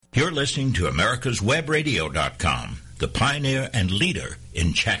You're listening to America'sWebRadio.com, the pioneer and leader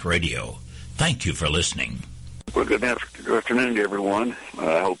in chat radio. Thank you for listening. Well, good afternoon to everyone.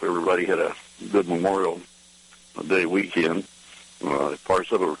 I hope everybody had a good Memorial Day weekend.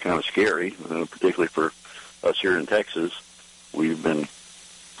 Parts of it were kind of scary, particularly for us here in Texas. We've been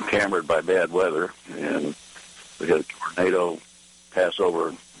hammered by bad weather, and we had a tornado pass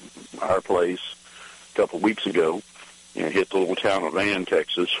over our place a couple of weeks ago and hit the little town of Van,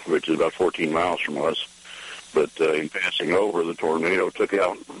 Texas, which is about 14 miles from us. But in passing over, the tornado took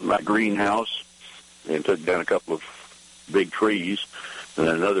out my greenhouse and took down a couple of big trees. And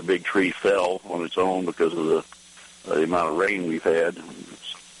then another big tree fell on its own because of the amount of rain we've had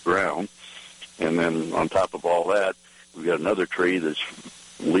ground. And then on top of all that, we've got another tree that's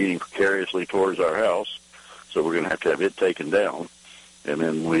leaning precariously towards our house, so we're going to have it taken down. And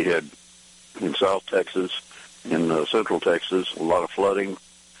then we had in South Texas, in Central Texas, a lot of flooding,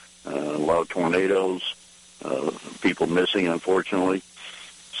 a lot of tornadoes, people missing, unfortunately.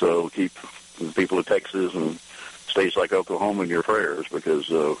 So keep the people of Texas and states like Oklahoma in your prayers, because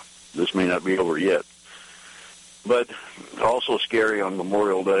this may not be over yet. But also scary on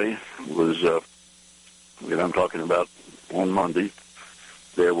Memorial Day was, and I'm talking about on Monday,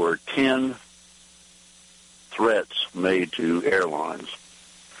 there were 10 threats made to airlines,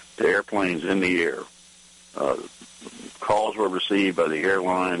 to airplanes in the air. Calls were received by the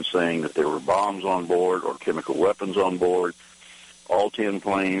airlines saying that there were bombs on board or chemical weapons on board. All 10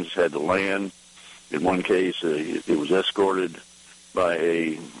 planes had to land. In one case, it was escorted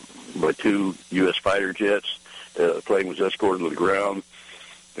by two U.S. fighter jets. The plane was escorted to the ground,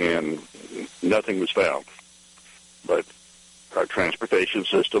 and nothing was found. But our transportation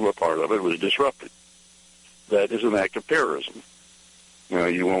system, a part of it, was disrupted. That is an act of terrorism. Now,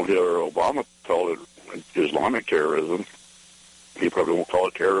 you won't hear Obama call it Islamic terrorism. He probably won't call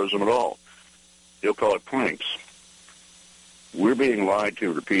it terrorism at all. He'll call it pranks. We're being lied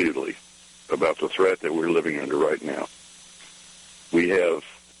to repeatedly about the threat that we're living under right now. We have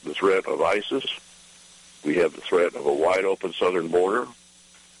the threat of ISIS. We have the threat of a wide-open southern border.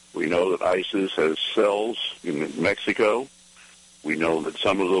 We know that ISIS has cells in Mexico. We know that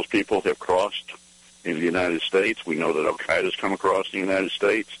some of those people have crossed into the United States. We know that Al-Qaeda's come across the United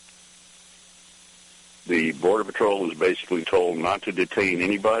States. The Border Patrol is basically told not to detain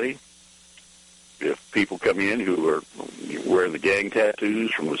anybody. If people come in who are wearing the gang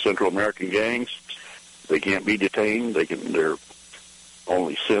tattoos from the Central American gangs, they can't be detained. They're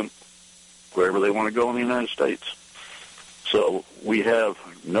only sent wherever they want to go in the United States. So we have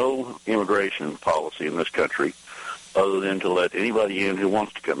no immigration policy in this country other than to let anybody in who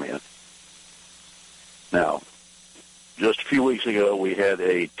wants to come in. Now, just a few weeks ago, we had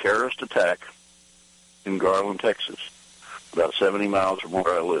a terrorist attack in Garland, Texas, about 70 miles from where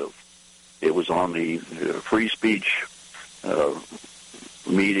I live. It was on the free speech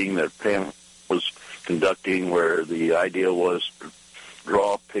meeting that Pam was conducting, where the idea was to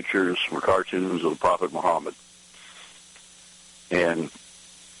draw pictures or cartoons of the Prophet Muhammad. And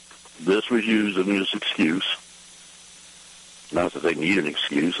this was used as an excuse. Not that they need an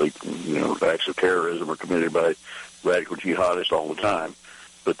excuse. Acts of terrorism are committed by radical jihadists all the time.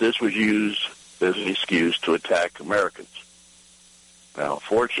 But this was used as an excuse to attack Americans. Now,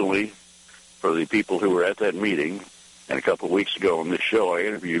 fortunately, for the people who were at that meeting, and a couple of weeks ago on this show, I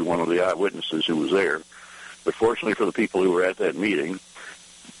interviewed one of the eyewitnesses who was there. But fortunately for the people who were at that meeting,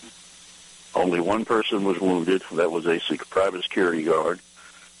 only one person was wounded. That was a private security guard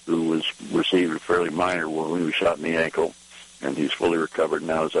who received a fairly minor wound. He was shot in the ankle, and he's fully recovered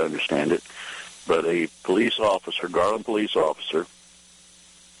now, as I understand it. But a police officer, Garland police officer,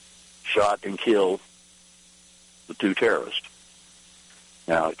 shot and killed the two terrorists.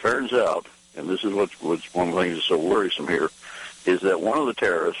 Now, it turns out, and this is what's one of the things that's so worrisome here, is that one of the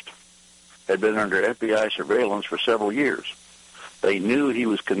terrorists had been under FBI surveillance for several years. They knew he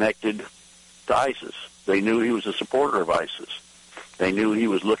was connected to ISIS. They knew he was a supporter of ISIS. They knew he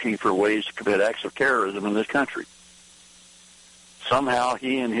was looking for ways to commit acts of terrorism in this country. Somehow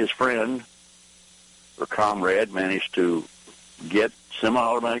he and his friend or comrade managed to get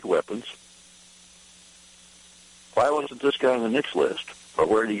semi-automatic weapons. Why wasn't this guy on the NICS list? Or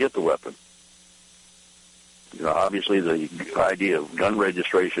where did he get the weapon? Obviously the idea of gun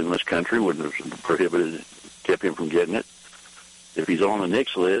registration in this country wouldn't have kept him from getting it. If he's on the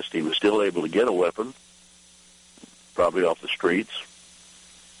NICS list, he was still able to get a weapon, probably off the streets.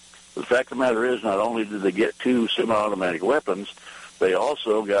 The fact of the matter is, not only did they get 2 semi-automatic weapons, they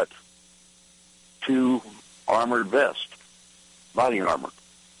also got 2 armored vests, body armor.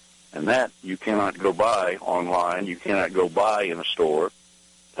 And that you cannot go buy online. You cannot go buy in a store.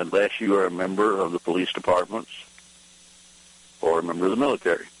 unless you are a member of the police departments or a member of the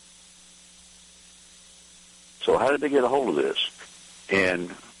military. So how did they get a hold of this? And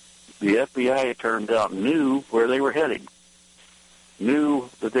the FBI, it turned out, knew where they were heading, knew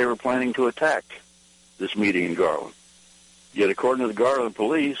that they were planning to attack this meeting in Garland. Yet according to the Garland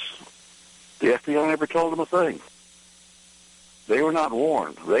police, the FBI never told them a thing. They were not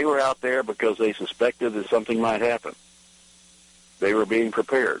warned. They were out there because they suspected that something might happen. They were being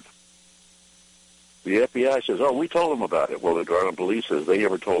prepared. The FBI says, oh, we told them about it. Well, the Garland police says they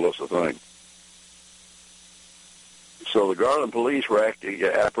never told us a thing. So the Garland police were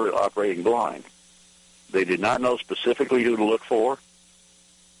operating blind. They did not know specifically who to look for,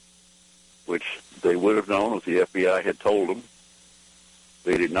 which they would have known if the FBI had told them.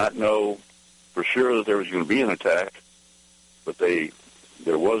 They did not know for sure that there was going to be an attack, but there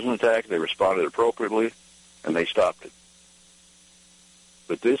was an attack, they responded appropriately, and they stopped it.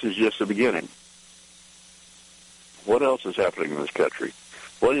 But this is just the beginning. What else is happening in this country?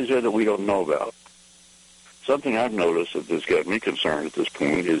 What is there that we don't know about? Something I've noticed that has got me concerned at this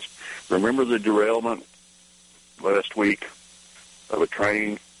point is, remember the derailment last week of a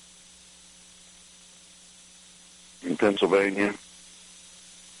train in Pennsylvania?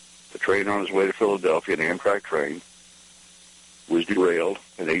 The train on its way to Philadelphia, an Amtrak train, was derailed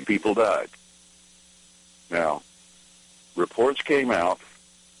and 8 people died. Now, reports came out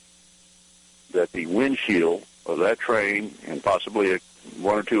that the windshield of that train and possibly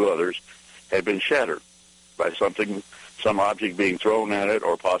one or two others had been shattered by some object being thrown at it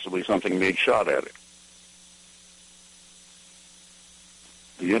or possibly something being shot at it.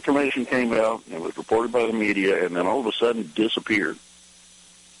 The information came out and was reported by the media and then all of a sudden disappeared.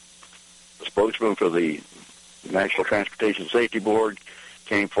 The spokesman for the National Transportation Safety Board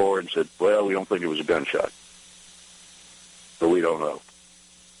came forward and said, well, we don't think it was a gunshot. But we don't know.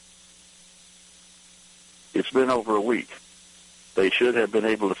 It's been over a week. They should have been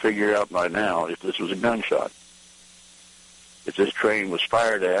able to figure out by now if this was a gunshot. If this train was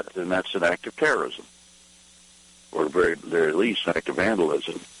fired at, then that's an act of terrorism, or at the very least an act of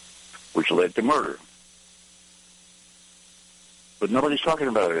vandalism, which led to murder. But nobody's talking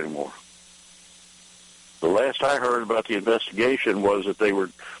about it anymore. The last I heard about the investigation was that they were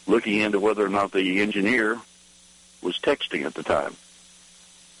looking into whether or not the engineer was texting at the time.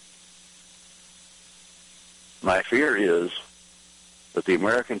 My fear is that the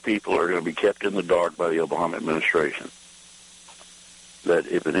American people are going to be kept in the dark by the Obama administration. That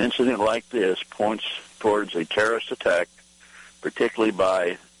if an incident like this points towards a terrorist attack, particularly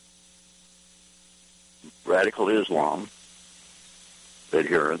by radical Islam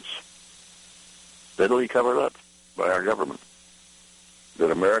adherents, that'll be covered up by our government.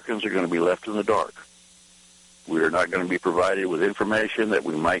 That Americans are going to be left in the dark. We are not going to be provided with information that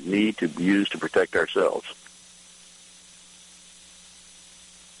we might need to use to protect ourselves.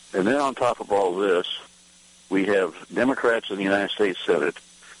 And then on top of all this, we have Democrats in the United States Senate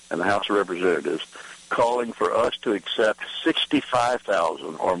and the House of Representatives calling for us to accept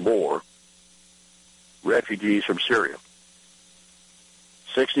 65,000 or more refugees from Syria.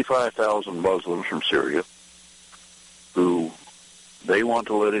 65,000 Muslims from Syria who they want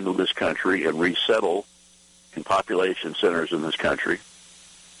to let into this country and resettle in population centers in this country.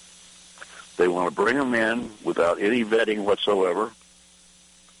 They want to bring them in without any vetting whatsoever,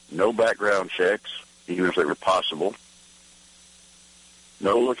 no background checks, even if they were possible,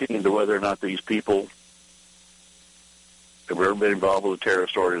 no looking into whether or not these people have ever been involved with a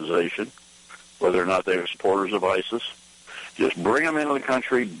terrorist organization, whether or not they are supporters of ISIS. Just bring them into the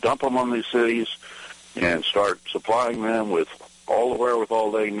country, dump them on these cities, and start supplying them with all the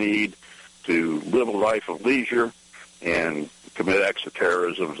wherewithal they need to live a life of leisure and commit acts of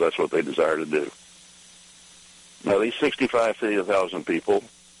terrorism if that's what they desire to do. Now, these 65,000 people,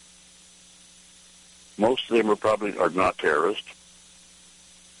 most of them are not terrorists.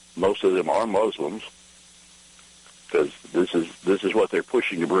 Most of them are Muslims, because this is what they're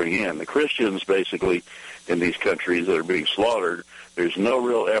pushing to bring in. The Christians, basically, in these countries that are being slaughtered, there's no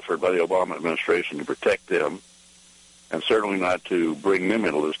real effort by the Obama administration to protect them, and certainly not to bring them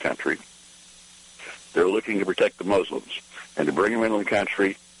into this country. They're looking to protect the Muslims and to bring them into the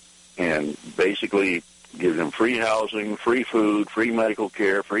country and basically give them free housing, free food, free medical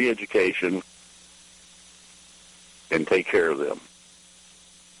care, free education, and take care of them.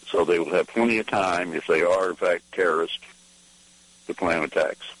 So they will have plenty of time, if they are, in fact, terrorists, to plan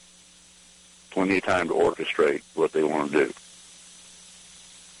attacks. Plenty of time to orchestrate what they want to do.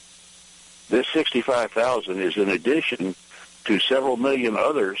 This 65,000 is in addition to several million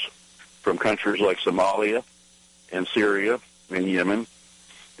others from countries like Somalia and Syria and Yemen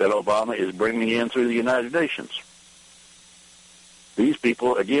that Obama is bringing in through the United Nations. These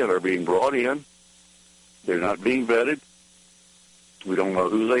people, again, are being brought in. They're not being vetted. We don't know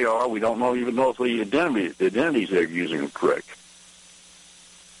who they are. We don't even know if the identities they're using are correct.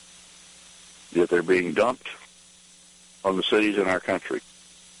 Yet they're being dumped on the cities in our country.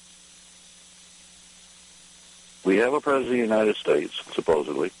 We have a president of the United States,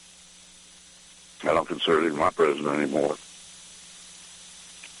 supposedly. I don't consider him my president anymore.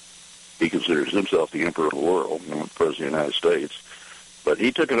 He considers himself the emperor of the world, not the president of the United States. But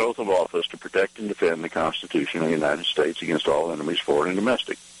he took an oath of office to protect and defend the Constitution of the United States against all enemies, foreign and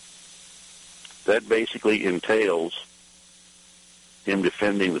domestic. That basically entails him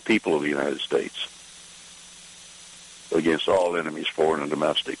defending the people of the United States against all enemies, foreign and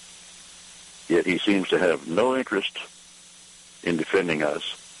domestic. Yet he seems to have no interest in defending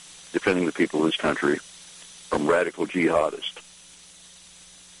us, defending the people of this country from radical jihadists.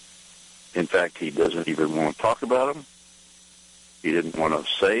 In fact, he doesn't even want to talk about them. He didn't want to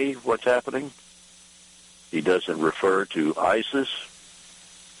say what's happening. He doesn't refer to ISIS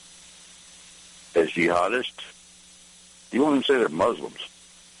as jihadists. He won't even say they're Muslims.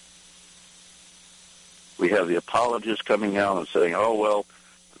 We have the apologists coming out and saying, oh, well,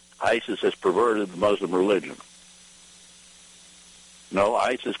 ISIS has perverted the Muslim religion. No,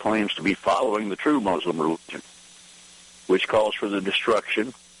 ISIS claims to be following the true Muslim religion, which calls for the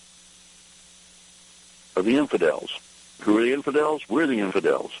destruction of the infidels. Who are the infidels? We're the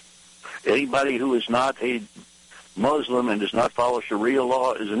infidels. Anybody who is not a Muslim and does not follow Sharia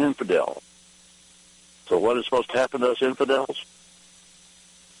law is an infidel. So what is supposed to happen to us infidels?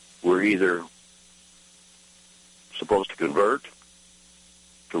 We're either supposed to convert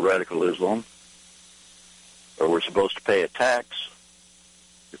to radical Islam, or we're supposed to pay a tax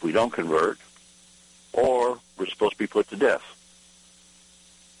if we don't convert, or we're supposed to be put to death.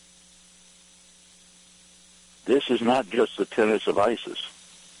 This is not just the tenets of ISIS.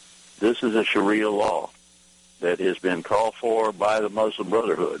 This is a Sharia law that has been called for by the Muslim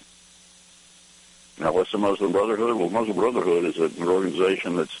Brotherhood. Now, what's the Muslim Brotherhood? Well, Muslim Brotherhood is an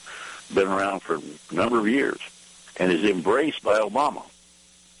organization that's been around for a number of years and is embraced by Obama.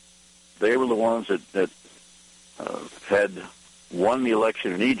 They were the ones that had won the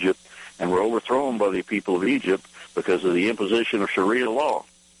election in Egypt and were overthrown by the people of Egypt because of the imposition of Sharia law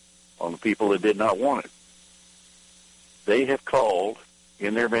on the people that did not want it. They have called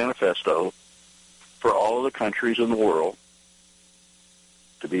in their manifesto for all of the countries in the world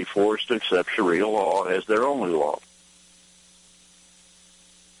to be forced to accept Sharia law as their only law.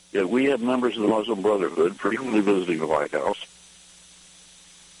 Yet we have members of the Muslim Brotherhood frequently visiting the White House.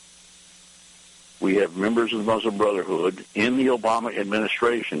 We have members of the Muslim Brotherhood in the Obama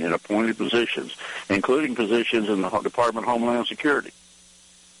administration in appointed positions, including positions in the Department of Homeland Security.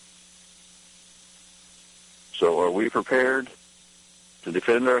 So are we prepared to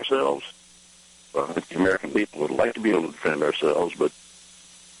defend ourselves? Well, I think the American people would like to be able to defend ourselves, but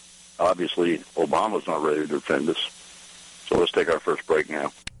obviously Obama's not ready to defend us. So let's take our first break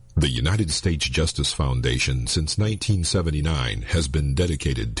now. The United States Justice Foundation since 1979 has been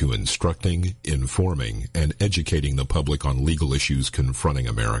dedicated to instructing, informing, and educating the public on legal issues confronting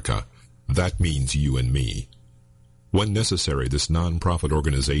America. That means you and me. When necessary, this nonprofit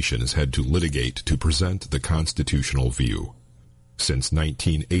organization has had to litigate to present the constitutional view. Since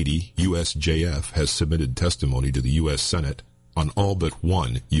 1980, USJF has submitted testimony to the U.S. Senate on all but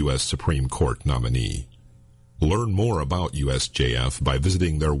one U.S. Supreme Court nominee. Learn more about USJF by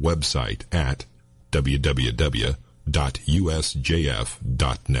visiting their website at www.usjf.net.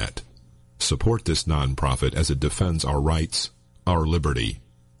 Support this nonprofit as it defends our rights, our liberty,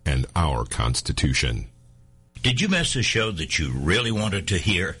 and our Constitution. Did you miss a show that you really wanted to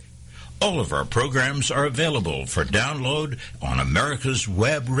hear? All of our programs are available for download on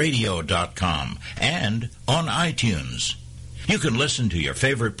americaswebradio.com and on iTunes. You can listen to your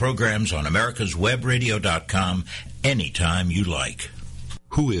favorite programs on americaswebradio.com anytime you like.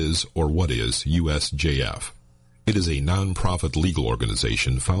 Who is or what is USJF? It is a nonprofit legal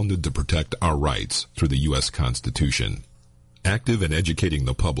organization founded to protect our rights through the U.S. Constitution. Active in educating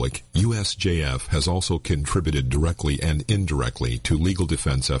the public, USJF has also contributed directly and indirectly to legal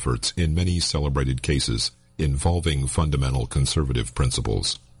defense efforts in many celebrated cases involving fundamental conservative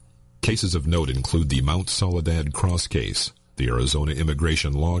principles. Cases of note include the Mount Soledad Cross case, the Arizona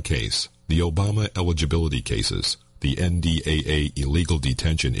immigration law case, the Obama eligibility cases, the NDAA illegal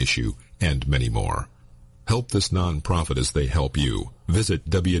detention issue, and many more. Help this nonprofit as they help you. Visit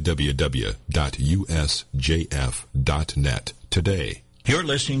www.usjf.net today. You're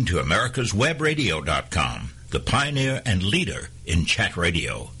listening to americaswebradio.com, the pioneer and leader in chat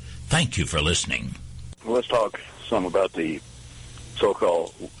radio. Thank you for listening. Let's talk some about the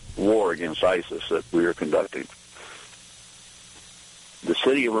so-called war against ISIS that we are conducting. The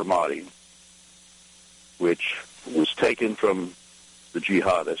city of Ramadi, which was taken from the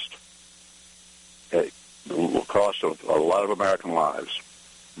jihadists at the cost of a lot of American lives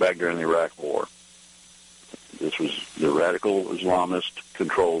back during the Iraq War. This was the radical Islamists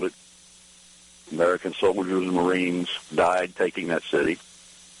controlled it. American soldiers and Marines died taking that city.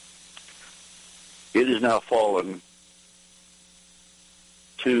 It has now fallen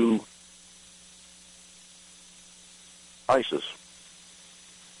to ISIS.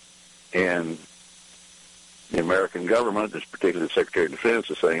 And the American government, this particular Secretary of Defense,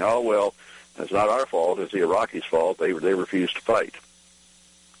 is saying, oh, well, it's not our fault, it's the Iraqis' fault. They refused to fight.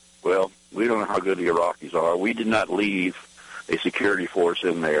 Well, we don't know how good the Iraqis are. We did not leave a security force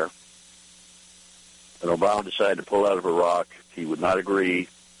in there. When Obama decided to pull out of Iraq, he would not agree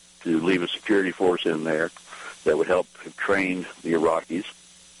to leave a security force in there that would help train the Iraqis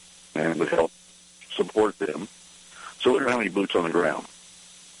and would help support them. So we don't have any boots on the ground.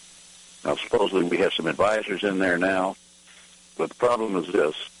 Now, supposedly we have some advisors in there now, but the problem is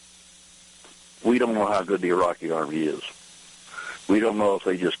this. We don't know how good the Iraqi army is. We don't know if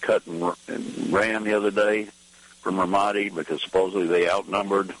they just cut and ran the other day from Ramadi because supposedly they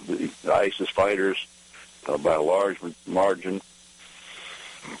outnumbered the ISIS fighters by a large margin.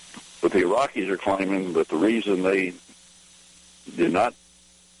 But the Iraqis are claiming that the reason they did not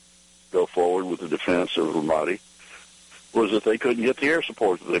go forward with the defense of Ramadi was that they couldn't get the air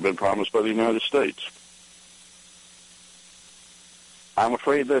support that they've been promised by the United States. I'm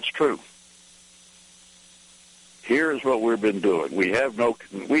afraid that's true. Here is what we've been doing. We have no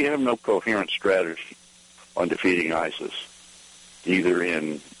coherent strategy on defeating ISIS, either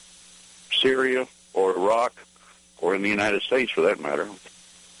in Syria or Iraq or in the United States for that matter.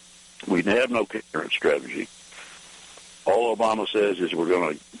 We have no coherent strategy. All Obama says is we're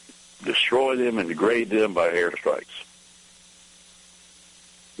going to destroy them and degrade them by airstrikes.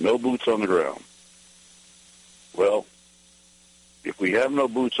 No boots on the ground. Well, if we have no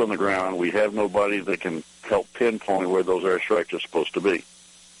boots on the ground, we have nobody that can help pinpoint where those airstrikes are supposed to be.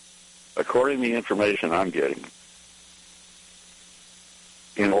 According to the information I'm getting,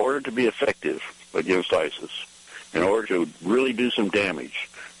 in order to be effective against ISIS, in order to really do some damage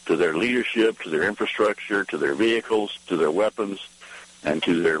to their leadership, to their infrastructure, to their vehicles, to their weapons, and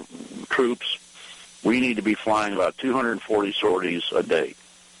to their troops, we need to be flying about 240 sorties a day.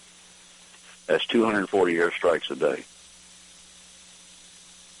 That's 240 airstrikes a day.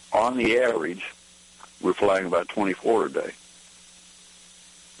 On the average, we're flying about 24 a day.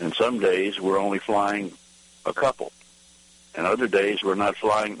 And some days we're only flying a couple. And other days we're not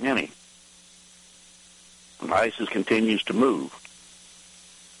flying any. And ISIS continues to move.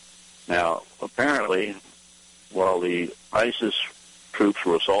 Now, apparently, while the ISIS troops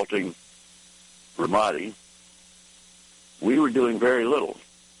were assaulting Ramadi, we were doing very little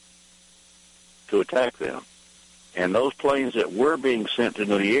to attack them. And those planes that were being sent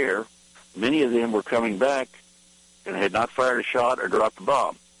into the air, many of them were coming back and had not fired a shot or dropped a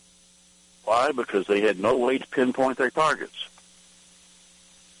bomb. Why? Because they had no way to pinpoint their targets.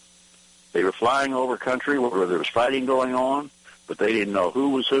 They were flying over country where there was fighting going on, but they didn't know who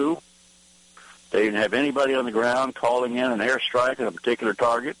was who. They didn't have anybody on the ground calling in an airstrike at a particular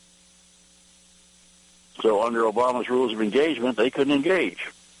target. So under Obama's rules of engagement, they couldn't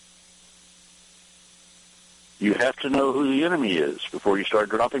engage. You have to know who the enemy is before you start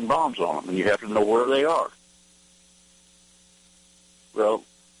dropping bombs on them, and you have to know where they are. Well,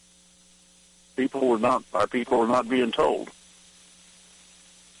 our people were not being told.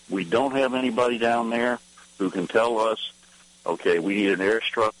 We don't have anybody down there who can tell us, okay, we need an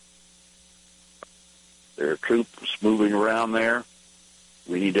airstrike. There are troops moving around there.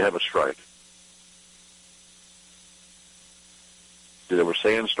 We need to have a strike. There were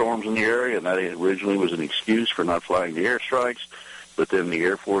sandstorms in the area, and that originally was an excuse for not flying the airstrikes. But then the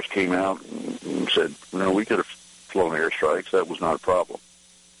Air Force came out and said, no, we could have flown airstrikes. That was not a problem.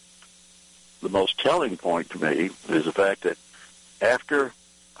 The most telling point to me is the fact that after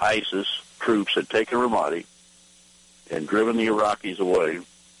ISIS troops had taken Ramadi and driven the Iraqis away,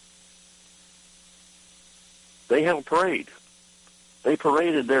 they held a parade. They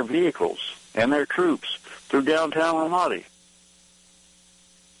paraded their vehicles and their troops through downtown Ramadi.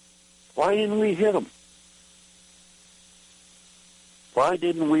 Why didn't we hit them? Why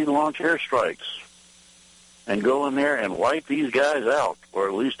didn't we launch airstrikes and go in there and wipe these guys out, or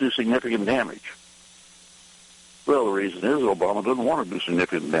at least do significant damage? Well, the reason is Obama doesn't want to do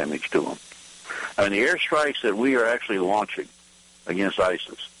significant damage to them. And the airstrikes that we are actually launching against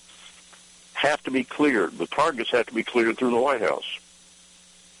ISIS have to be cleared. The targets have to be cleared through the White House.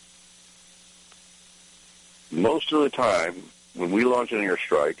 Most of the time, when we launch an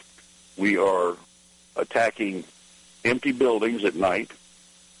airstrike, we are attacking empty buildings at night.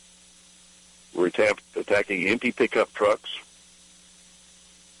 We're attacking empty pickup trucks.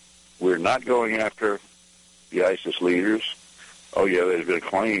 We're not going after the ISIS leaders. Oh, yeah, there's been a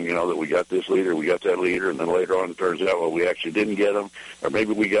claim, that we got this leader, we got that leader, and then later on it turns out, well, we actually didn't get them, or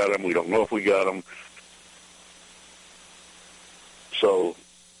maybe we got them, we don't know if we got them. So,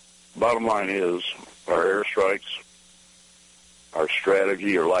 bottom line is, our airstrikes, our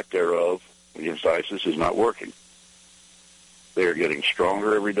strategy or lack thereof against ISIS is not working. They are getting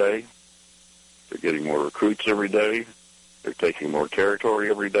stronger every day. They're getting more recruits every day. They're taking more territory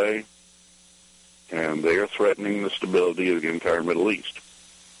every day. And they are threatening the stability of the entire Middle East.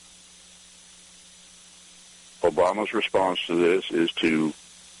 Obama's response to this is to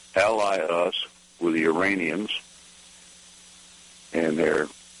ally us with the Iranians and their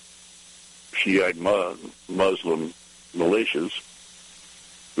Shiite Muslim militias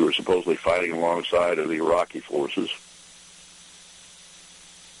who are supposedly fighting alongside of the Iraqi forces.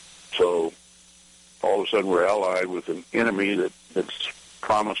 So all of a sudden we're allied with an enemy that's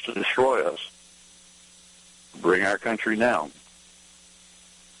promised to destroy us, bring our country down.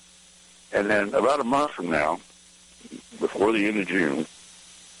 And then about a month from now, before the end of June,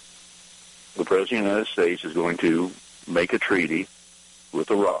 the President of the United States is going to make a treaty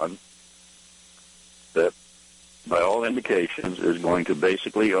with Iran that, by all indications, is going to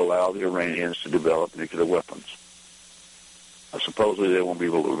basically allow the Iranians to develop nuclear weapons. Supposedly they won't be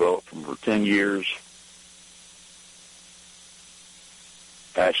able to develop them for 10 years.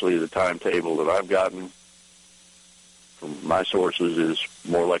 Actually, the timetable that I've gotten from my sources is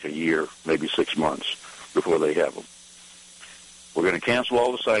more like a year, maybe 6 months before they have them. We're going to cancel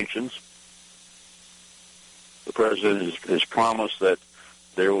all the sanctions. The President has promised that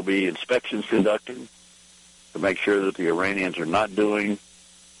there will be inspections conducted to make sure that the Iranians are not doing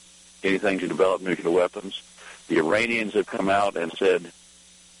anything to develop nuclear weapons. The Iranians have come out and said,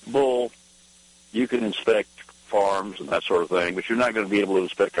 bull, you can inspect farms and that sort of thing, but you're not going to be able to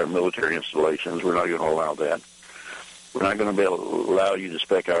inspect our military installations. We're not going to allow that. We're not going to be able to allow you to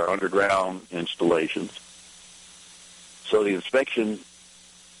inspect our underground installations. So the inspection,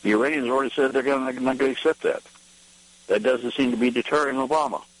 the Iranians already said they're not going to accept that. That doesn't seem to be deterring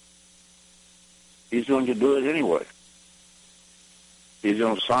Obama. He's going to do it anyway. He's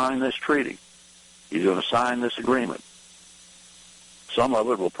going to sign this treaty. He's going to sign this agreement. Some of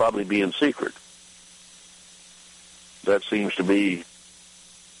it will probably be in secret. That seems to be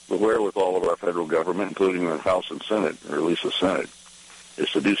the wherewithal of our federal government, including the House and Senate, or at least the Senate, is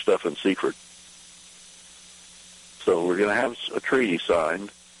to do stuff in secret. So we're going to have a treaty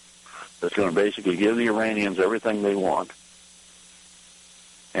signed that's going to basically give the Iranians everything they want.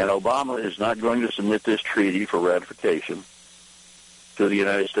 And Obama is not going to submit this treaty for ratification to the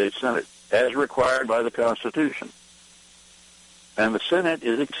United States Senate, as required by the Constitution. And the Senate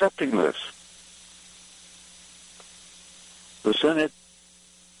is accepting this. The Senate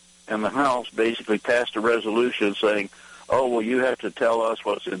and the House basically passed a resolution saying, oh, well, you have to tell us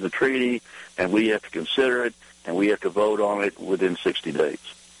what's in the treaty, and we have to consider it, and we have to vote on it within 60 days.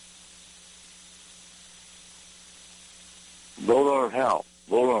 Vote on it how?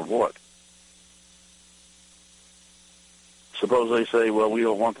 Vote on what? Suppose they say, well, we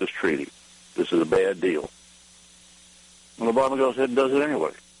don't want this treaty. This is a bad deal. And Obama goes ahead and does it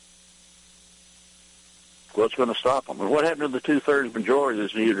anyway. What's going to stop them? And what happened to the two-thirds majority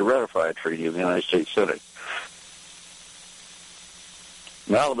that's needed to ratify a treaty in the United States Senate?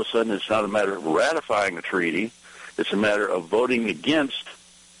 Now, all of a sudden, it's not a matter of ratifying a treaty. It's a matter of voting against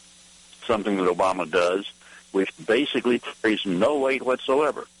something that Obama does, which basically carries no weight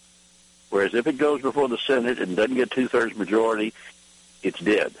whatsoever. Whereas if it goes before the Senate and doesn't get two-thirds majority, it's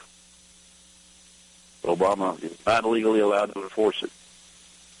dead. Obama is not legally allowed to enforce it.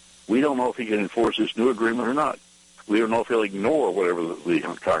 We don't know if he can enforce this new agreement or not. We don't know if he'll ignore whatever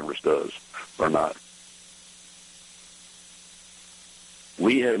the Congress does or not.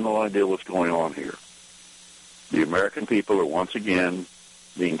 We have no idea what's going on here. The American people are once again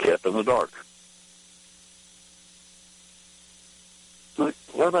being kept in the dark.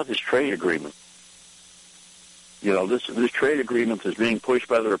 What about this trade agreement? You know, this trade agreement is being pushed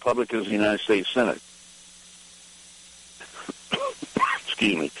by the Republicans in the United States Senate.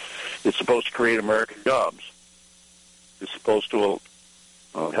 Excuse me. It's supposed to create American jobs. It's supposed to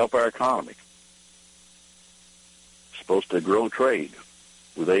help our economy. It's supposed to grow trade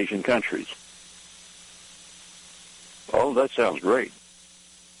with Asian countries. Oh, that sounds great.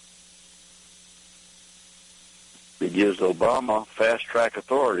 It gives Obama fast-track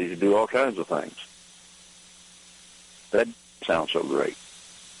authority to do all kinds of things. That sounds so great.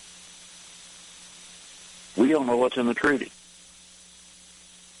 We don't know what's in the treaty.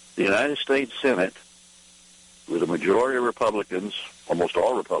 The United States Senate, with a majority of Republicans, almost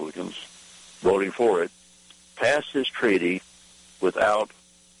all Republicans, voting for it, passed this treaty without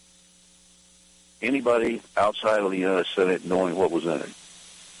anybody outside of the United Senate knowing what was in it.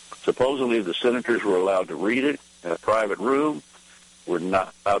 Supposedly the senators were allowed to read it in a private room, were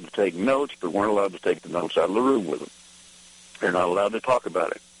not allowed to take notes, but weren't allowed to take the notes out of the room with them. They're not allowed to talk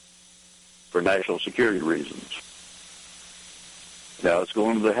about it for national security reasons. Now it's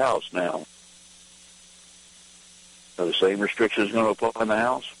going to the House now. Are the same restrictions going to apply in the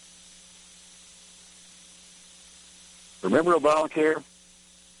House? Remember Obamacare?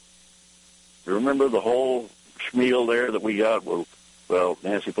 You remember the whole schmeal there that we got? Well,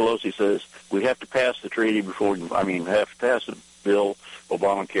 Nancy Pelosi says we have to pass the treaty have to pass the bill,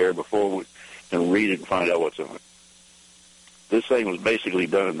 Obamacare, before we can read it and find out what's in it. This thing was basically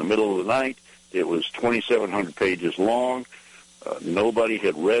done in the middle of the night. It was 2,700 pages long. Nobody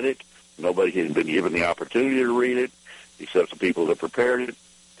had read it. Nobody had been given the opportunity to read it, except the people that prepared it.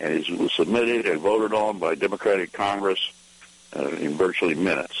 And it was submitted and voted on by Democratic Congress in virtually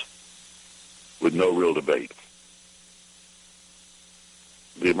minutes, with no real debate.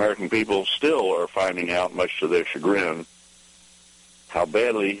 The American people still are finding out, much to their chagrin, how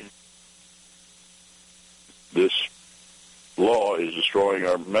badly this law is destroying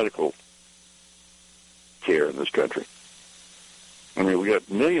our medical care in this country. I mean, we got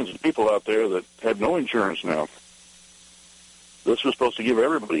millions of people out there that have no insurance now. This was supposed to give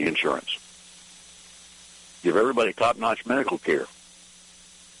everybody insurance, give everybody top-notch medical care.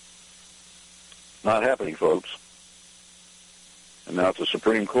 Not happening, folks. And now if the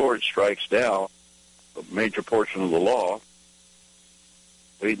Supreme Court strikes down a major portion of the law,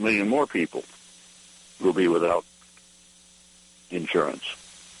 8 million more people will be without insurance,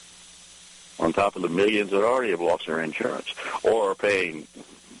 on top of the millions that already have lost their insurance or are paying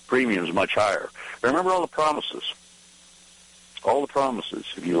premiums much higher. Remember all the promises. All the promises.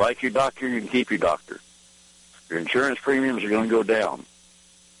 If you like your doctor, you can keep your doctor. Your insurance premiums are going to go down.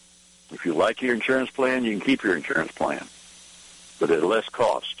 If you like your insurance plan, you can keep your insurance plan, but at less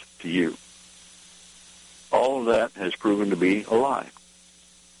cost to you. All of that has proven to be a lie.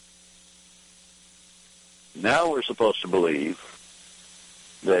 Now we're supposed to believe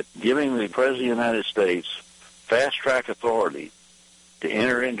that giving the President of the United States fast-track authority to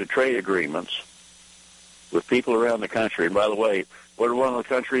enter into trade agreements with people around the country. And by the way, what are one of the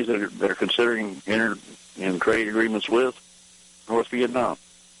countries that are considering entering in trade agreements with? North Vietnam.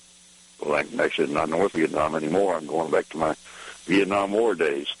 Well, actually, not North Vietnam anymore. I'm going back to my Vietnam War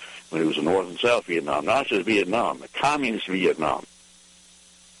days when it was the North and South Vietnam. Not just Vietnam, the communist Vietnam.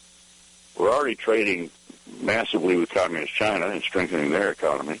 We're already trading massively with communist China and strengthening their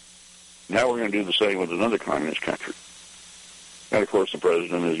economy. Now we're going to do the same with another communist country. And, of course, the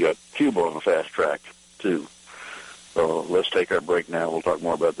president has got Cuba on the fast track, too. So let's take our break now. We'll talk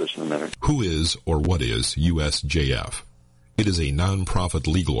more about this in a minute. Who is or what is USJF? It is a non-profit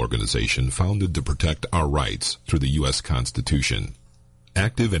legal organization founded to protect our rights through the U.S. Constitution.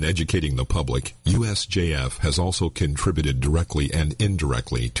 Active in educating the public, USJF has also contributed directly and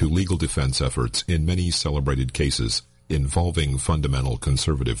indirectly to legal defense efforts in many celebrated cases involving fundamental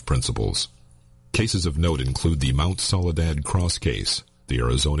conservative principles. Cases of note include the Mount Soledad Cross case, the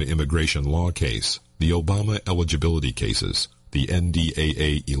Arizona immigration law case, the Obama eligibility cases, the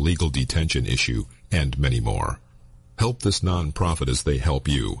NDAA illegal detention issue, and many more. Help this nonprofit as they help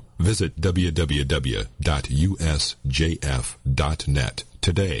you. Visit www.usjf.net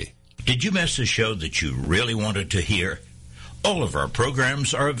today. Did you miss a show that you really wanted to hear? All of our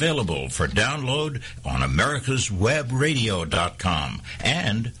programs are available for download on americaswebradio.com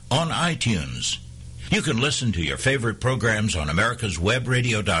and on iTunes. You can listen to your favorite programs on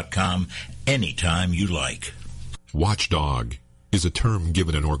americaswebradio.com anytime you like. Watchdog is a term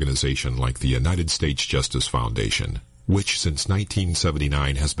given an organization like the United States Justice Foundation, which since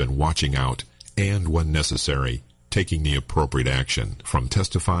 1979 has been watching out and, when necessary, taking the appropriate action from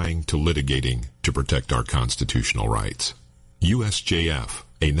testifying to litigating to protect our constitutional rights. USJF,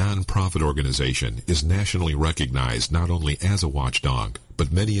 a non-profit organization, is nationally recognized not only as a watchdog,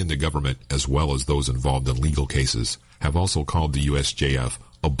 but many in the government, as well as those involved in legal cases, have also called the USJF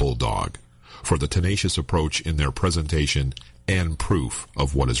a bulldog for the tenacious approach in their presentation and proof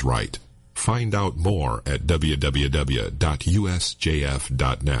of what is right. Find out more at www.usjf.net.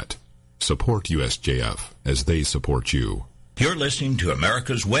 Support USJF as they support you. You're listening to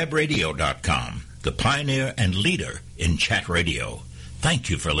AmericasWebRadio.com, the pioneer and leader in chat radio.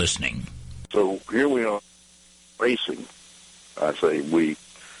 Thank you for listening. So here we are racing. I say we,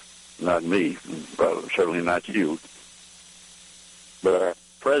 not me, certainly not you. But our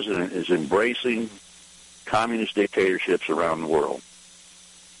president is embracing communist dictatorships around the world.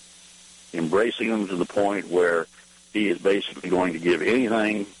 Embracing them to the point where he is basically going to give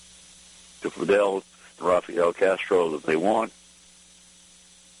anything to Fidel and Rafael Castro that they want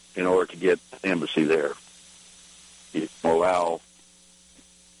in order to get the embassy there. He's going to allow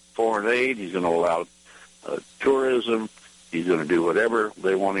foreign aid. He's going to allow tourism. He's going to do whatever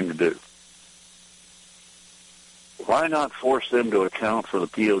they want him to do. Why not force them to account for the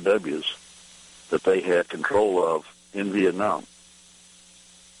POWs that they had control of in Vietnam?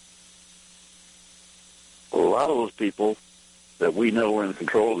 Well, a lot of those people that we know were in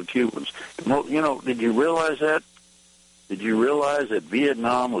control of the Cubans. You know, did you realize that? Did you realize that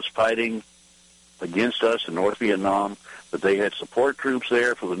Vietnam was fighting against us in North Vietnam, that they had support troops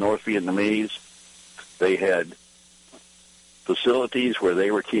there for the North Vietnamese? They had facilities where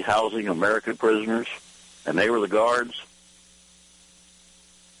they were housing American prisoners, and they were the guards.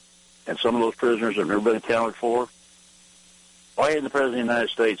 And some of those prisoners have never been accounted for. Why isn't the President of the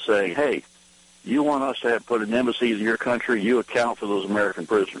United States saying, hey, you want us to have put an embassy in your country, you account for those American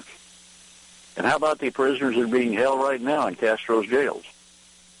prisoners? And how about the prisoners that are being held right now in Castro's jails?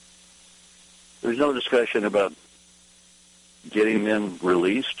 There's no discussion about getting them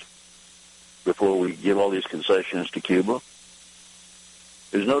released before we give all these concessions to Cuba.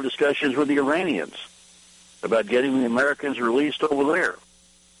 There's no discussions with the Iranians about getting the Americans released over there,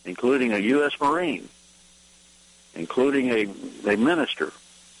 including a U.S. Marine, including a minister,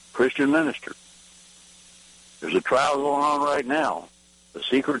 Christian minister. There's a trial going on right now, a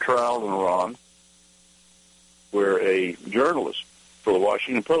secret trial in Iran, where a journalist for the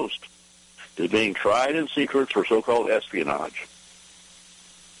Washington Post is being tried in secret for so-called espionage.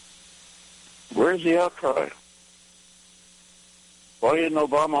 Where's the outcry? Why isn't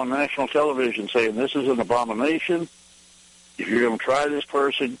Obama on national television saying this is an abomination? If you're going to try this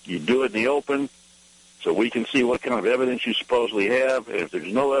person, you do it in the open so we can see what kind of evidence you supposedly have. And if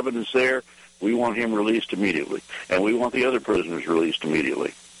there's no evidence there, we want him released immediately. And we want the other prisoners released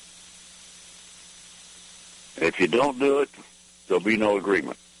immediately. And if you don't do it, there'll be no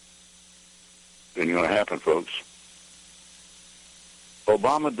agreement. It ain't going to happen, folks.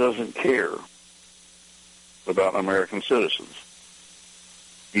 Obama doesn't care about American citizens,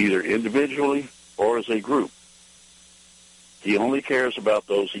 either individually or as a group. He only cares about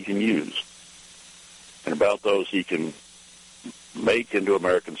those he can use and about those he can make into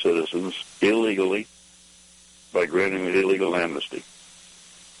American citizens illegally by granting an illegal amnesty.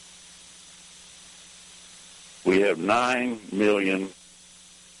 We have 9 million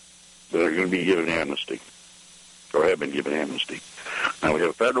that are going to be given amnesty, or have been given amnesty. Now, we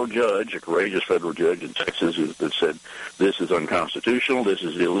have a federal judge, a courageous federal judge in Texas, that said this is unconstitutional, this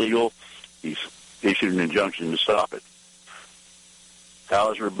is illegal. He's issued an injunction to stop it. How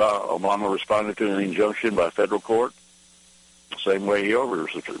has Obama responded to an injunction by a federal court? The same way he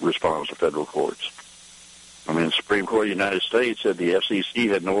always responds to federal courts. I mean, the Supreme Court of the United States said the FCC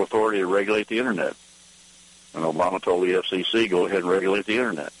had no authority to regulate the Internet. And Obama told the FCC, go ahead and regulate the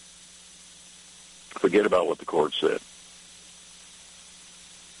Internet. Forget about what the court said.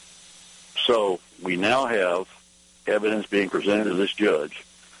 So we now have evidence being presented to this judge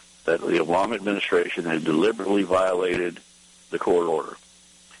that the Obama administration had deliberately violated the court order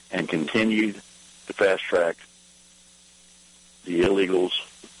and continued to fast-track the illegals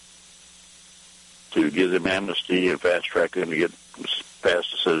to give them amnesty and fast-track them to get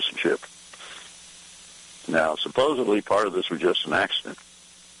past to citizenship. Now, supposedly part of this was just an accident.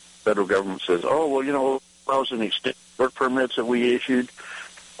 Federal government says, oh, well, you know, those and extended work permits that we issued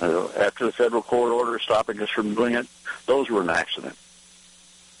after the federal court order stopping us from doing it, those were an accident.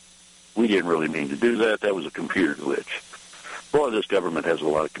 We didn't really mean to do that. That was a computer glitch. Boy, this government has a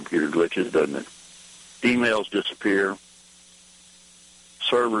lot of computer glitches, doesn't it? Emails disappear.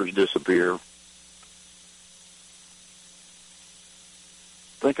 Servers disappear. I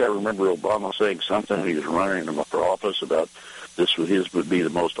think I remember Obama saying something when he was running for office about this would be the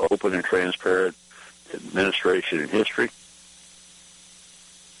most open and transparent administration in history.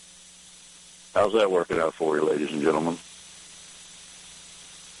 How's that working out for you, ladies and gentlemen?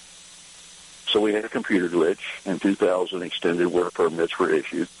 So we had a computer glitch. In 2000, extended work permits were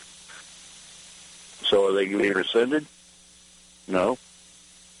issued. So are they being rescinded? No.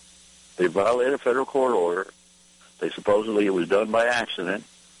 They violated a federal court order. They supposedly it was done by accident.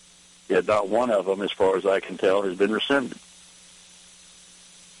 Yet not one of them, as far as I can tell, has been rescinded.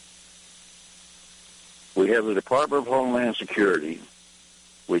 We have the Department of Homeland Security,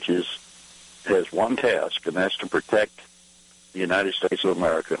 which has one task, and that's to protect the United States of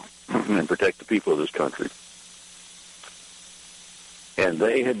America and protect the people of this country. And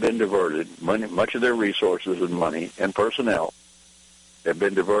they have been diverted, much of their resources and money and personnel have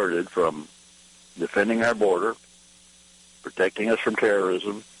been diverted from defending our border, protecting us from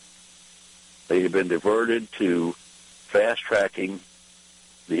terrorism. They have been diverted to fast-tracking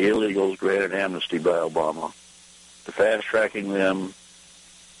the illegals granted amnesty by Obama, to fast-tracking them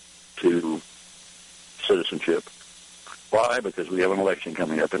to citizenship. Why? Because we have an election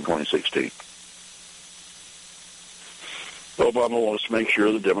coming up in 2016. Obama wants to make sure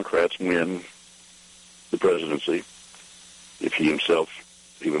the Democrats win the presidency, if he himself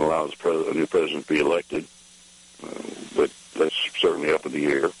even allows a new president to be elected. But that's certainly up in the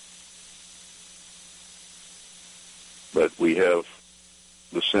air. But we have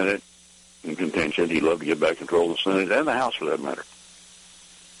the Senate in contention. He'd love to get back control of the Senate and the House, for that matter.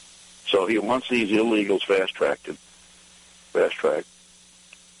 So he wants these illegals fast-tracked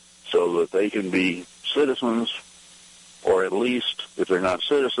so that they can be citizens, or at least, if they're not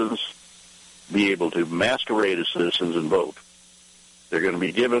citizens, be able to masquerade as citizens and vote. They're going to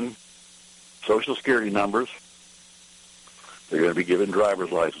be given Social Security numbers. They're going to be given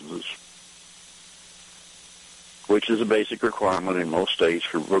driver's licenses, which is a basic requirement in most states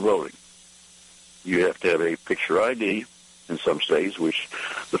for voting. You have to have a picture ID in some states, which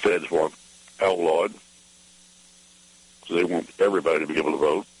the feds want outlawed, so they want everybody to be able to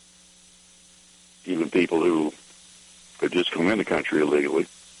vote, even people who could just come in the country illegally.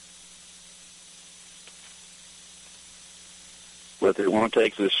 But they want to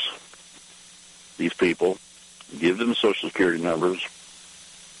take these people, give them Social Security numbers,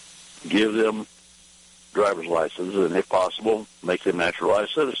 give them driver's licenses, and if possible, make them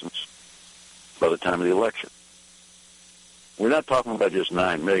naturalized citizens by the time of the election. We're not talking about just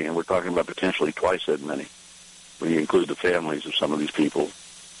 9 million. We're talking about potentially twice that many when you include the families of some of these people.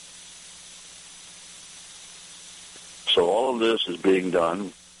 So all of this is being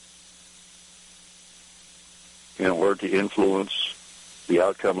done in order to influence the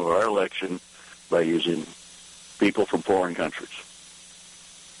outcome of our election by using people from foreign countries.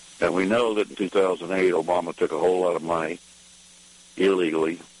 And we know that in 2008, Obama took a whole lot of money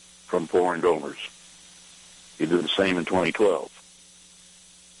illegally from foreign donors. He did the same in 2012.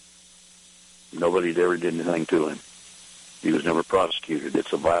 Nobody ever did anything to him. He was never prosecuted.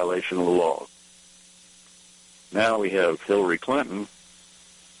 It's a violation of the law. Now we have Hillary Clinton.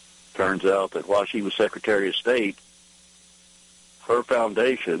 Turns out that while she was Secretary of State, her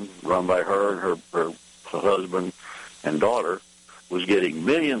foundation, run by her and her husband and daughter, was getting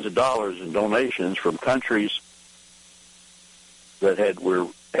millions of dollars in donations from countries that were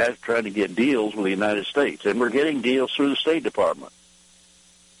trying to get deals with the United States, and we're getting deals through the State Department.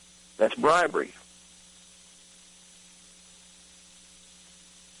 That's bribery.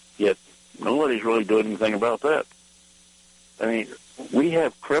 Yet nobody's really doing anything about that. I mean, we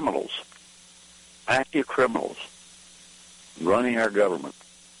have criminals, active criminals, running our government,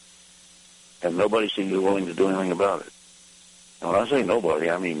 and nobody seems to be willing to do anything about it. And when I say nobody,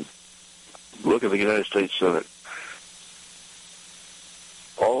 I mean, look at the United States Senate.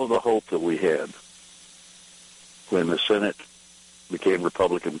 All of the hope that we had when the Senate became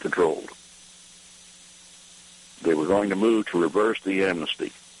Republican-controlled, they were going to move to reverse the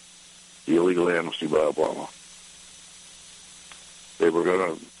amnesty, the illegal amnesty by Obama. They were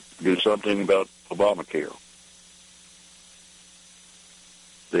going to do something about Obamacare.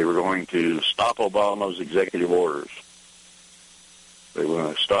 They were going to stop Obama's executive orders. They were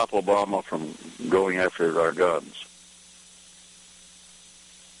going to stop Obama from going after our guns.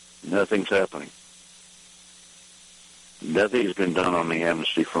 Nothing's happening. Nothing has been done on the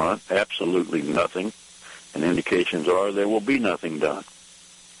amnesty front, absolutely nothing. And indications are there will be nothing done.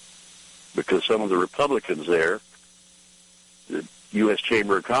 Because some of the Republicans there, the U.S.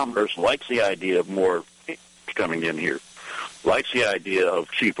 Chamber of Commerce, likes the idea of more coming in here, likes the idea of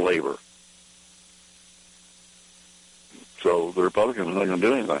cheap labor. So the Republicans are not going to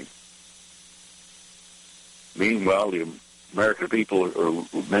do anything. Meanwhile, the American people,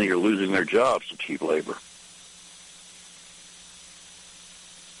 many are losing their jobs to cheap labor.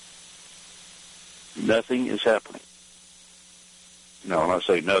 Nothing is happening. Now, when I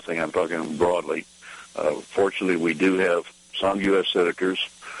say nothing, I'm talking broadly. Fortunately, we do have some U.S. senators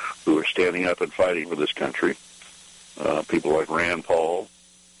who are standing up and fighting for this country. People like Rand Paul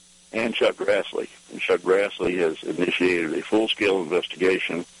and Chuck Grassley. And Chuck Grassley has initiated a full-scale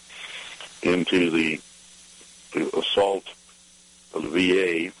investigation into the assault of the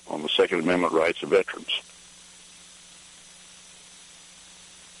VA on the Second Amendment rights of veterans.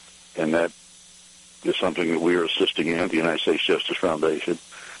 And that is something that we are assisting in at the United States Justice Foundation.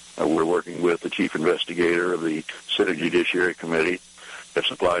 We're working with the chief investigator of the Senate Judiciary Committee, have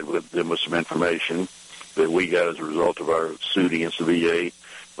supplied them with some information that we got as a result of our suit against the VA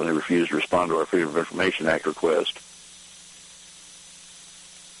when they refused to respond to our Freedom of Information Act request.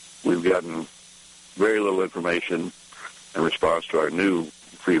 We've gotten very little information in response to our new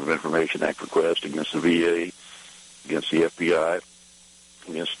Freedom of Information Act request against the VA, against the FBI,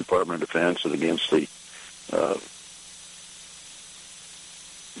 against the Department of Defense, and against the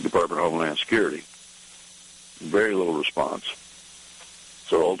Department of Homeland Security. Very little response.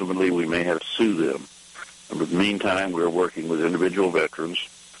 So ultimately, we may have to sue them. And in the meantime, we're working with individual veterans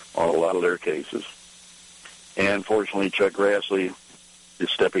on a lot of their cases. And fortunately, Chuck Grassley is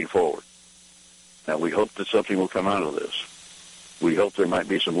stepping forward. Now, we hope that something will come out of this. We hope there might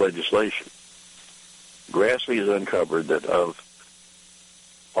be some legislation. Grassley has uncovered that of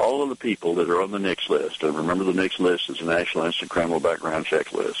all of the people that are on the NICS list, and remember the NICS list is the National Instant Criminal Background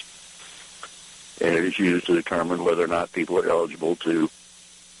Check list, and it is used to determine whether or not people are eligible to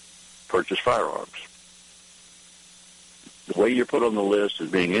purchase firearms. The way you're put on the list as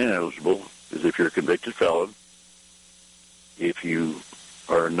being ineligible is if you're a convicted felon, if you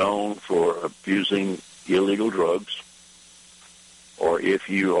are known for abusing illegal drugs, or if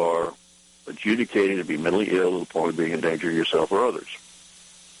you are adjudicated to be mentally ill to the point of being a danger to yourself or others.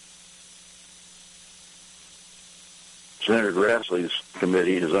 Senator Grassley's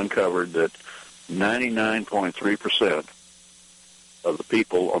committee has uncovered that 99.3% of the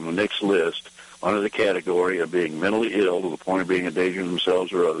people on the NICS list under the category of being mentally ill to the point of being a danger to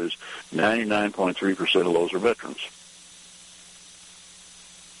themselves or others, 99.3% of those are veterans.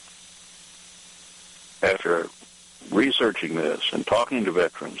 After researching this and talking to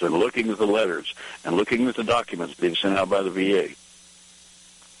veterans and looking at the letters and looking at the documents being sent out by the VA,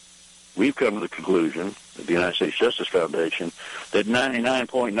 we've come to the conclusion at the United States Justice Foundation that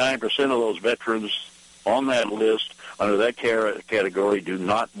 99.9% of those veterans on that list under that category do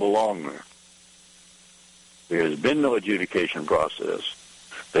not belong there. There has been no adjudication process.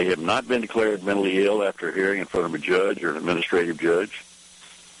 They have not been declared mentally ill after a hearing in front of a judge or an administrative judge.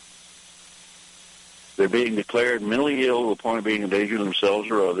 They're being declared mentally ill to the point of being a danger to themselves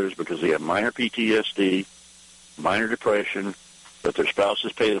or others because they have minor PTSD, minor depression, that their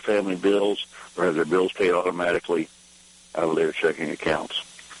spouses pay the family bills or have their bills paid automatically out of their checking accounts.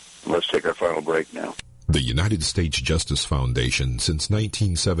 Let's take our final break now. The United States Justice Foundation since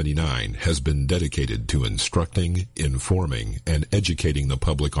 1979 has been dedicated to instructing, informing, and educating the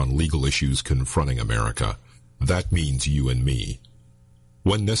public on legal issues confronting America. That means you and me.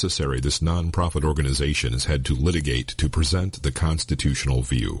 When necessary, this nonprofit organization has had to litigate to present the constitutional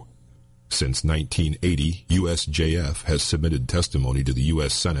view. Since 1980, USJF has submitted testimony to the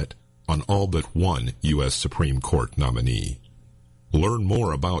U.S. Senate on all but one U.S. Supreme Court nominee. Learn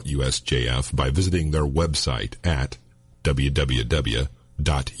more about USJF by visiting their website at www.usjf.net.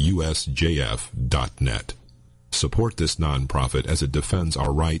 Support this nonprofit as it defends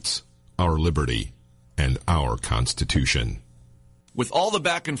our rights, our liberty, and our Constitution. With all the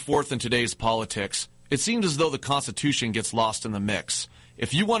back and forth in today's politics, it seems as though the Constitution gets lost in the mix.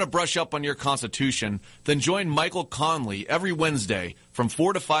 If you want to brush up on your Constitution, then join Michael Conley every Wednesday from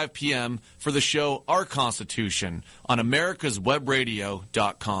 4 to 5 p.m. for the show Our Constitution on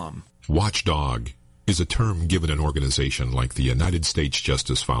americaswebradio.com. Watchdog is a term given an organization like the United States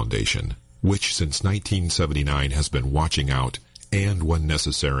Justice Foundation, which since 1979 has been watching out and, when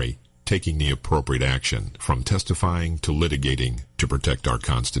necessary, taking the appropriate action from testifying to litigating to protect our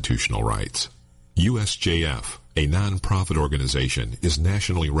constitutional rights. USJF, a non-profit organization, is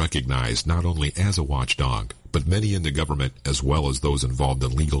nationally recognized not only as a watchdog, but many in the government, as well as those involved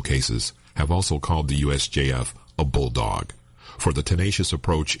in legal cases, have also called the USJF a bulldog for the tenacious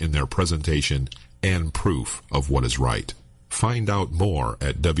approach in their presentation and proof of what is right. Find out more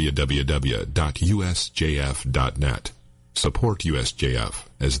at www.usjf.net. Support USJF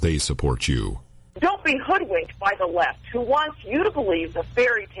as they support you. Don't be hoodwinked by the left, who wants you to believe the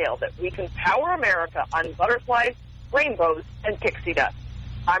fairy tale that we can power America on butterflies, rainbows, and pixie dust.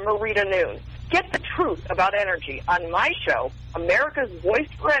 I'm Marita Noon. Get the truth about energy on my show, America's Voice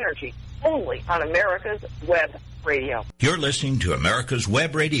for Energy, only on America's Web Radio. You're listening to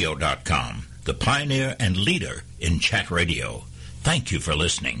americaswebradio.com, the pioneer and leader in chat radio. Thank you for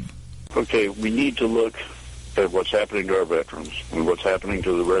listening. Okay, we need to look at what's happening to our veterans and what's happening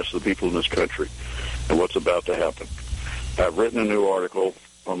to the rest of the people in this country and what's about to happen. I've written a new article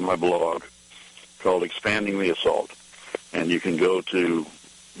on my blog called Expanding the Assault. And you can go to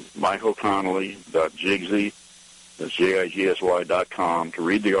michaelconnelly.jigsy, that's JIGSY.com, to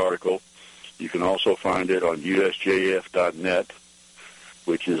read the article. You can also find it on usjf.net,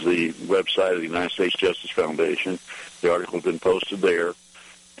 which is the website of the United States Justice Foundation. The article has been posted there,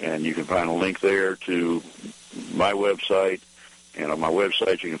 and you can find a link there to my website. And on my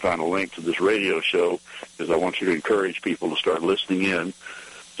website, you can find a link to this radio show, because I want you to encourage people to start listening in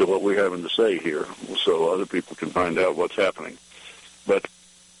to what we're having to say here so other people can find out what's happening. But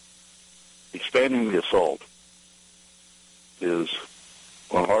Expanding the Assault is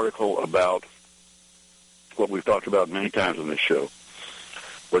an article about what we've talked about many times on this show,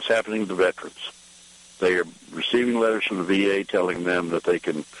 what's happening to veterans. They are receiving letters from the VA telling them that they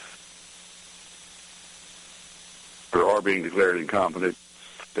can, or are being declared incompetent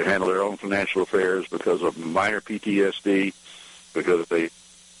to handle their own financial affairs because of minor PTSD, because they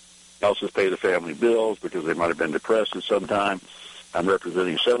also pay the family bills, because they might have been depressed at some time. I'm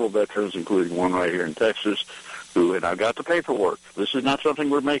representing several veterans, including one right here in Texas, who, and I've got the paperwork. This is not something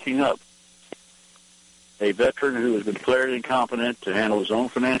we're making up. A veteran who has been declared incompetent to handle his own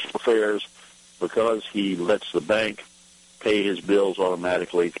financial affairs because he lets the bank pay his bills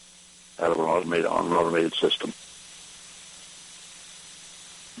automatically out of an automated system.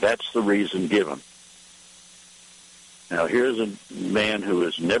 That's the reason given. Now, here's a man who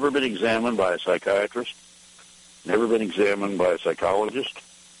has never been examined by a psychiatrist, never been examined by a psychologist,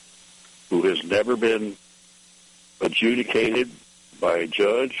 who has never been adjudicated by a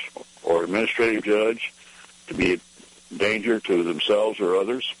judge or administrative judge to be a danger to themselves or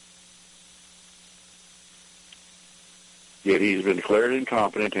others. Yet he's been declared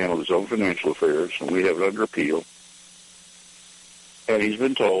incompetent to handle his own financial affairs, and we have it under appeal. And he's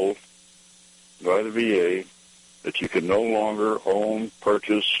been told by the VA that you can no longer own,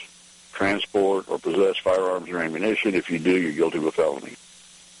 purchase, transport, or possess firearms or ammunition. If you do, you're guilty of a felony.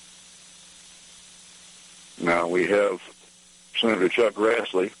 Now, we have Senator Chuck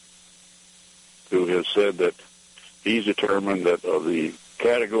Grassley, who has said that he's determined that of the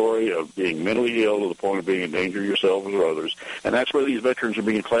category of being mentally ill to the point of being a danger to yourself or others, and that's where these veterans are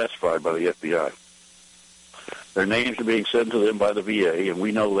being classified by the FBI. Their names are being sent to them by the VA, and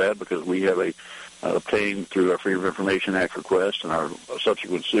we know that because we have obtained through our Freedom of Information Act request and our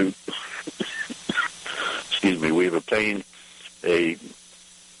subsequent suit, we've obtained a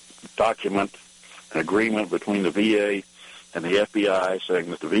document, an agreement between the VA and the FBI saying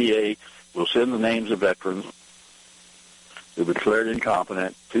that the VA will send the names of veterans who have been declared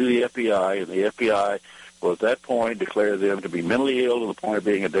incompetent to the FBI, and the FBI will at that point declare them to be mentally ill to the point of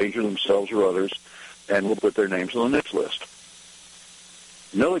being a danger to themselves or others, and will put their names on the NICS list.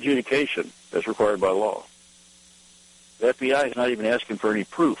 No adjudication as required by law. The FBI is not even asking for any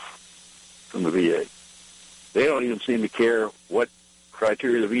proof from the VA. They don't even seem to care what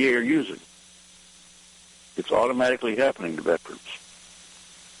criteria the VA are using. It's automatically happening to veterans.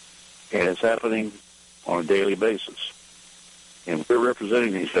 And it's happening on a daily basis. And we're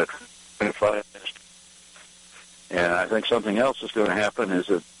representing these veterans. And I think something else that's going to happen is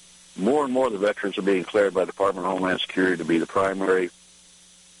that more and more of the veterans are being declared by the Department of Homeland Security to be the primary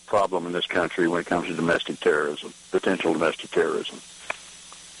problem in this country when it comes to domestic terrorism, potential domestic terrorism.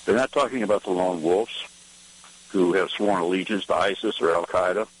 They're not talking about the lone wolves who have sworn allegiance to ISIS or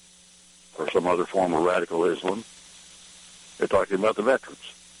Al-Qaeda or some other form of radical Islam. They're talking about the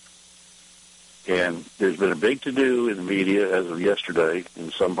veterans. And there's been a big to-do in the media as of yesterday,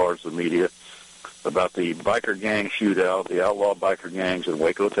 in some parts of the media, about the biker gang shootout, the outlaw biker gangs in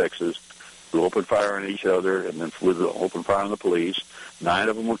Waco, Texas, who opened fire on each other and then opened fire on the police. 9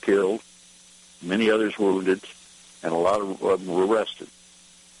 of them were killed, many others wounded, and a lot of them were arrested.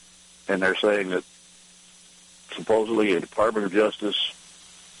 And they're saying that supposedly a Department of Justice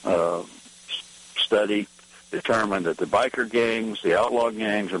study determined that the biker gangs, the outlaw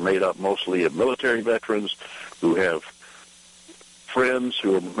gangs, are made up mostly of military veterans who have friends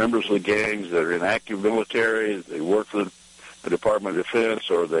who are members of the gangs that are in active military. They work for the Department of Defense,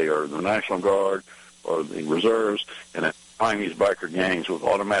 or they are the National Guard or the reserves, and they find these biker gangs with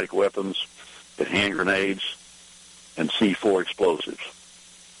automatic weapons and hand grenades and C4 explosives.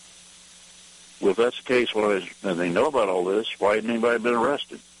 Well, if that's the case, and they know about all this, why hadn't anybody been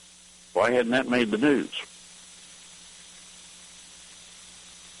arrested? Why hadn't that made the news?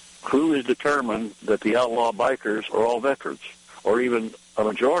 Who has determined that the outlaw bikers are all veterans, or even a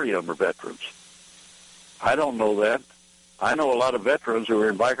majority of them are veterans? I don't know that. I know a lot of veterans who are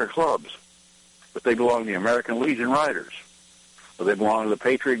in biker clubs, but they belong to the American Legion Riders, or they belong to the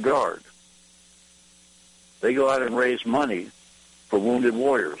Patriot Guard. They go out and raise money for wounded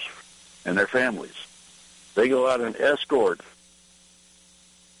warriors and their families. They go out and escort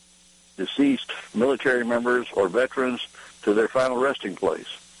deceased military members or veterans to their final resting place.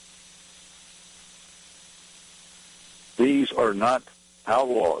 These are not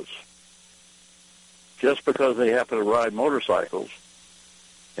outlaws. Just because they happen to ride motorcycles,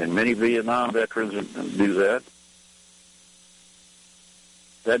 and many Vietnam veterans do that,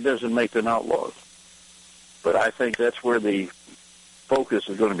 that doesn't make them outlaws. But I think that's where the focus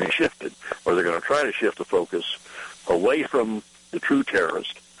is going to be shifted, or they're going to try to shift the focus away from the true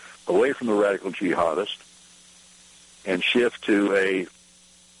terrorist, away from the radical jihadist, and shift to a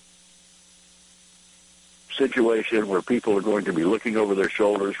situation where people are going to be looking over their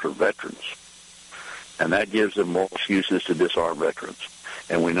shoulders for veterans. And that gives them more excuses to disarm veterans.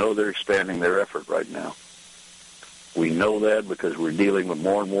 And we know they're expanding their effort right now. We know that because we're dealing with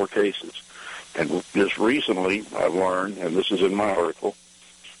more and more cases. And just recently, I've learned, and this is in my article,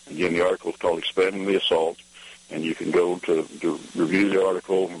 again, the article is called Expanding the Assault, and you can go to review the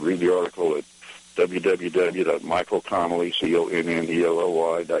article, read the article at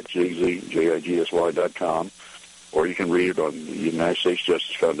www.michaelconnelly.com, or you can read it on the United States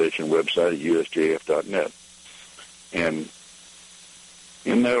Justice Foundation website at usjf.net. And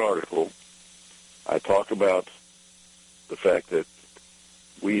in that article, I talk about the fact that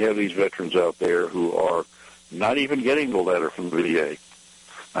we have these veterans out there who are not even getting the letter from the VA.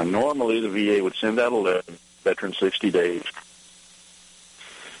 And normally the VA would send out a letter, veteran 60 days,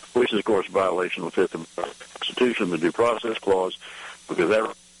 which is, of course, a violation of the Fifth Amendment Constitution, the Due Process Clause,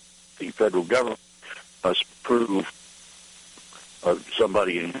 because the federal government must prove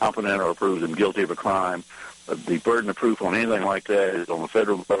somebody incompetent or prove them guilty of a crime. The burden of proof on anything like that is on the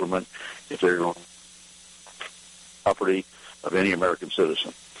federal government if they're on property of any American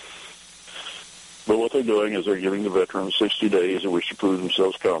citizen. But what they're doing is they're giving the veterans 60 days in which to prove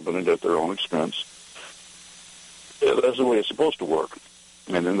themselves competent at their own expense. Yeah, that's the way it's supposed to work.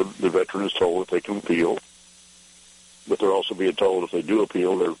 And then the veteran is told that they can appeal, but they're also being told if they do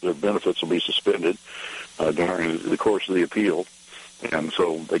appeal, their benefits will be suspended during the course of the appeal, and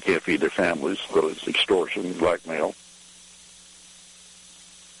so they can't feed their families, so it's extortion, blackmail.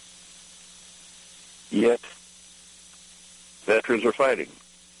 Yet, veterans are fighting.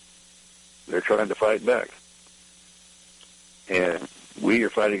 They're trying to fight back. And we are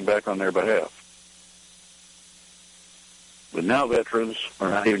fighting back on their behalf. But now veterans are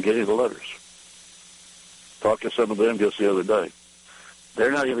not even getting the letters. Talked to some of them just the other day.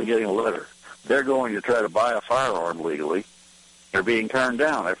 They're not even getting a letter. They're going to try to buy a firearm legally. They're being turned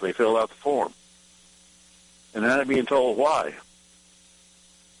down after they fill out the form. And then they're being told why.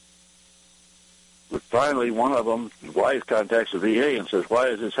 But finally, one of them, his wife, contacts the VA and says, why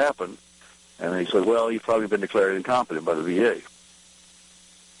has this happened? And he said, well, you've probably been declared incompetent by the VA.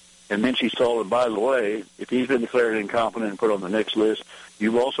 And then she's told him, by the way, if he's been declared incompetent and put on the NICS list,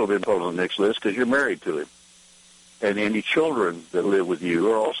 you've also been put on the NICS list because you're married to him. And any children that live with you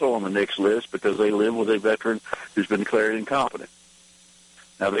are also on the NICS list because they live with a veteran who's been declared incompetent.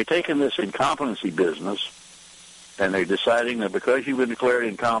 Now, they've taken this incompetency business, and they're deciding that because you've been declared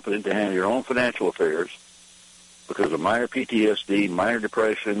incompetent to handle your own financial affairs, because of minor PTSD, minor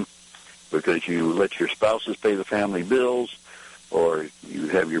depression, because you let your spouses pay the family bills, or you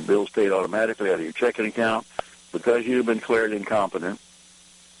have your bills paid automatically out of your checking account, because you've been declared incompetent,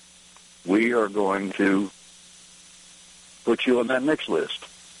 we are going to put you on that NICS list.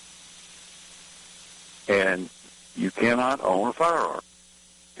 And you cannot own a firearm.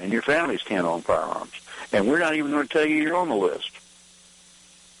 And your families can't own firearms. And we're not even going to tell you you're on the list.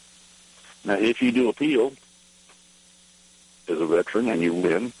 Now, if you do appeal as a veteran and you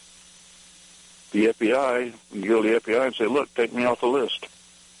win, the FBI, you go to the FBI and say, look, take me off the list.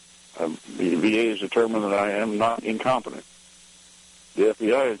 The VA has determined that I am not incompetent. The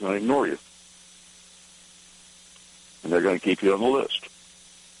FBI is going to ignore you. And they're going to keep you on the list.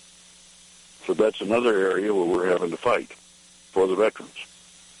 So that's another area where we're having to fight for the veterans.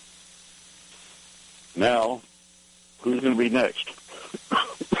 Now, who's going to be next?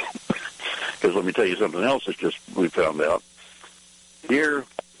 Because let me tell you something else that we found out. Here,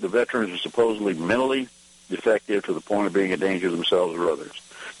 the veterans are supposedly mentally defective to the point of being a danger to themselves or others.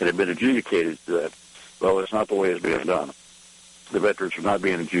 And have been adjudicated to that. Well, that's not the way it's being done. The veterans are not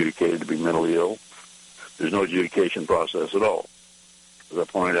being adjudicated to be mentally ill. There's no adjudication process at all. As I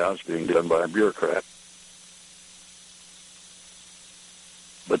pointed out, it's being done by a bureaucrat.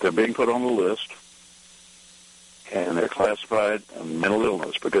 But they're being put on the list, and they're classified as mental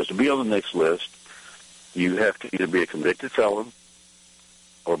illness, because to be on the NICS list, you have to either be a convicted felon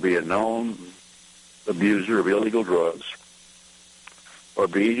or be a known abuser of illegal drugs or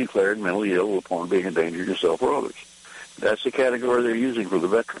be declared mentally ill upon being a danger to yourself or others. That's the category they're using for the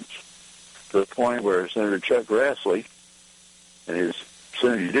veterans, to the point where Senator Chuck Grassley and his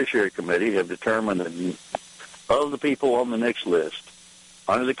Senate Judiciary Committee have determined that of the people on the next list,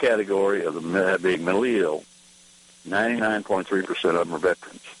 under the category of the being mentally ill, 99.3% of them are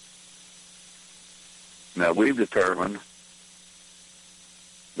veterans. Now, we've determined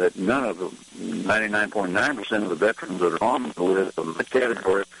that none of them, 99.9% of the veterans that are on the list of the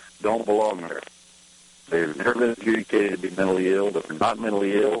category, don't belong there. They've never been adjudicated to be mentally ill, but they're not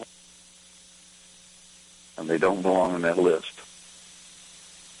mentally ill, and they don't belong on that list.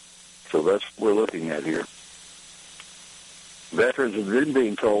 So that's what we're looking at here. Veterans have been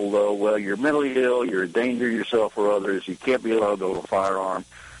being told, though, well, you're mentally ill, you're a danger to yourself or others, you can't be allowed to own a firearm,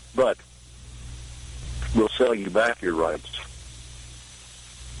 but we'll sell you back your rights,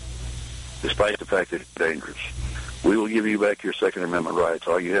 despite the fact that it's dangerous. We will give you back your Second Amendment rights.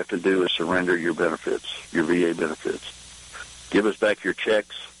 All you have to do is surrender your benefits, your VA benefits. Give us back your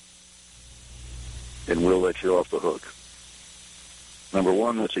checks, and we'll let you off the hook. Number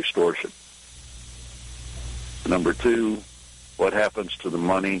one, that's extortion. Number two, what happens to the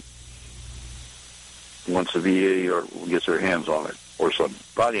money once the VA gets their hands on it, or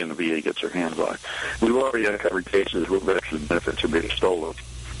somebody in the VA gets their hands on it. We've already uncovered cases where veterans' benefits are being stolen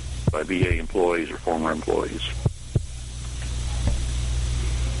by VA employees or former employees.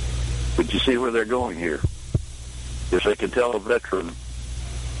 But you see where they're going here. If they can tell a veteran,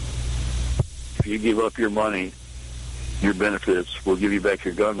 if you give up your money, your benefits, we'll give you back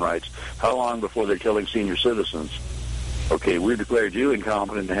your gun rights, how long before they're telling senior citizens, okay, we've declared you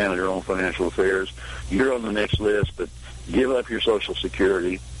incompetent to handle your own financial affairs, you're on the next list, but give up your Social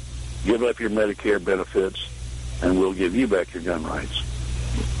Security, give up your Medicare benefits, and we'll give you back your gun rights.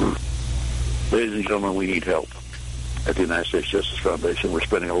 Ladies and gentlemen, we need help at the United States Justice Foundation. We're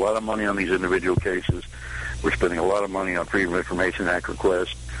spending a lot of money on these individual cases. We're spending a lot of money on Freedom of Information Act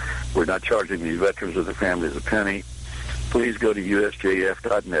requests. We're not charging these veterans or their families a penny. Please go to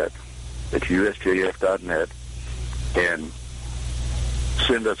usjf.net. It's usjf.net, and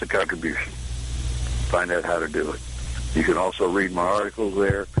send us a contribution. Find out how to do it. You can also read my articles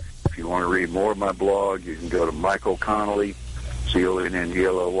there. If you want to read more of my blog, you can go to Michael Connelly,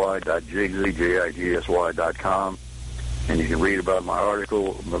 CONNELY.jigsy.com, and you can read about my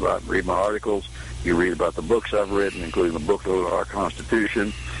articles. You read about the books I've written, including the booklet on our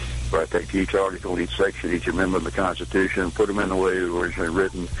Constitution, where I take each article, each section, each amendment of the Constitution, put them in the way they were originally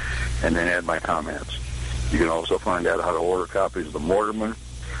written, and then add my comments. You can also find out how to order copies of The Mortarman,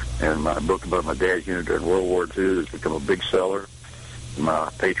 and my book about my dad's unit during World War II has become a big seller. My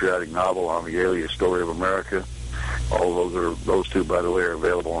patriotic novel, Amalia, Story of America. All those two, by the way, are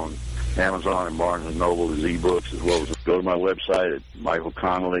available on Amazon and Barnes & Noble as ebooks, as well as go to my website at Michael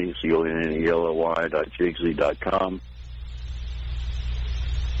Connelly, CONNELY.jigsy.com.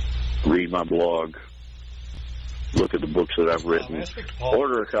 Read my blog. Look at the books that I've written.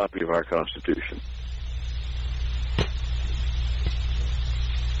 Order a copy of our Constitution.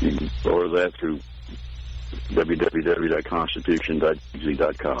 You can order that through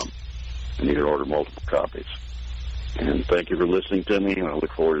www.constitution.jigsy.com, and you can order multiple copies. And thank you for listening to me, and I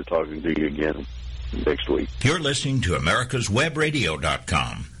look forward to talking to you again next week. You're listening to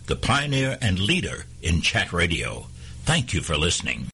AmericasWebRadio.com, the pioneer and leader in chat radio. Thank you for listening.